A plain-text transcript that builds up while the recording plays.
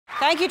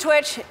Thank you,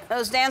 Twitch.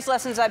 Those dance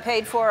lessons I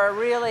paid for are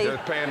really... They're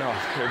paying off.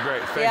 They're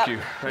great. Thank you.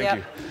 Thank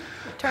you.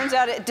 Turns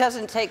out it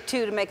doesn't take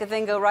two to make a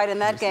thing go right in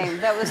that game.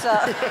 That was...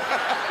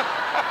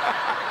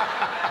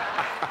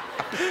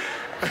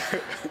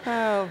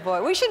 Oh,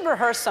 boy. We should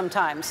rehearse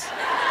sometimes.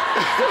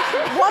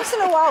 Once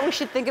in a while, we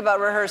should think about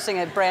rehearsing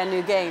a brand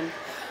new game.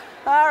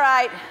 All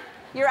right.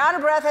 You're out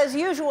of breath as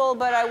usual,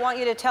 but I want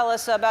you to tell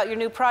us about your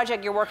new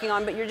project you're working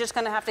on, but you're just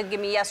going to have to give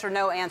me yes or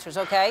no answers,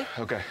 okay?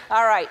 Okay.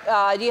 All right.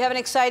 Do you have an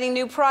exciting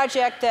new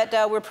project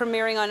that we're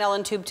premiering on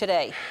ellentube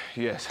today?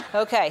 Yes.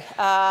 Okay.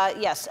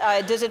 Yes.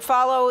 Does it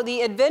follow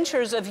the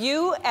adventures of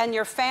you and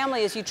your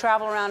family as you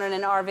travel around in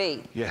an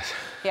RV? Yes.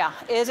 Yeah.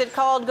 Is it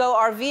called Go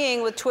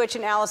RVing with Twitch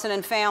and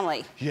Allison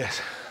Family?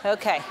 Yes.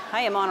 Okay.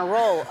 I am on a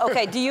roll.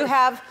 Okay. Do you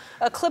have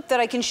a clip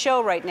that I can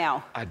show right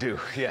now? I do,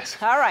 yes.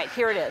 All right.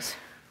 Here it is.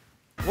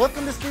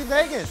 Welcome to Speed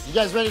Vegas. You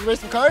guys ready to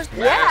race some cars?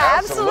 Yeah,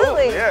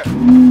 absolutely. Yeah.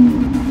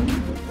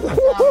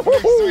 Pretty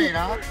sweet,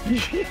 huh?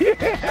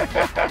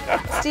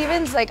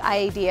 Steven's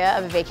idea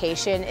of a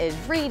vacation is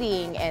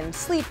reading and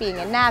sleeping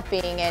and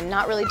napping and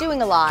not really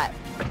doing a lot.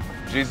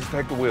 Jesus,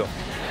 take the wheel.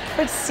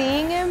 But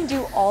seeing him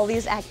do all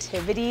these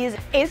activities,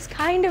 it's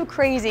kind of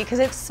crazy because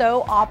it's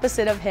so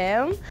opposite of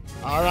him.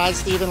 All right,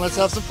 Steven, let's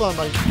have some fun,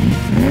 buddy.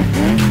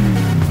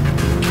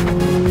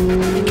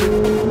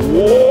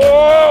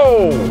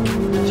 Whoa!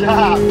 Good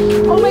job.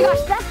 Oh my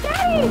gosh, that's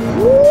Daddy!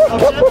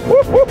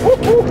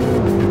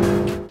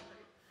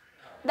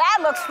 That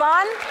looks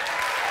fun.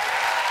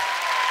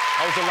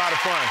 That was a lot of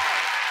fun.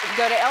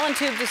 Go to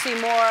ellentube to see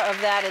more of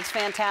that. It's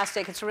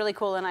fantastic. It's really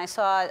cool. And I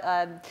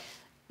saw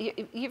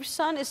your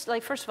son is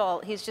first of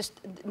all, he's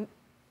just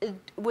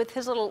with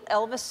his little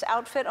Elvis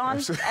outfit on.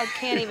 I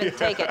can't even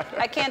take it.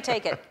 I can't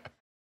take it.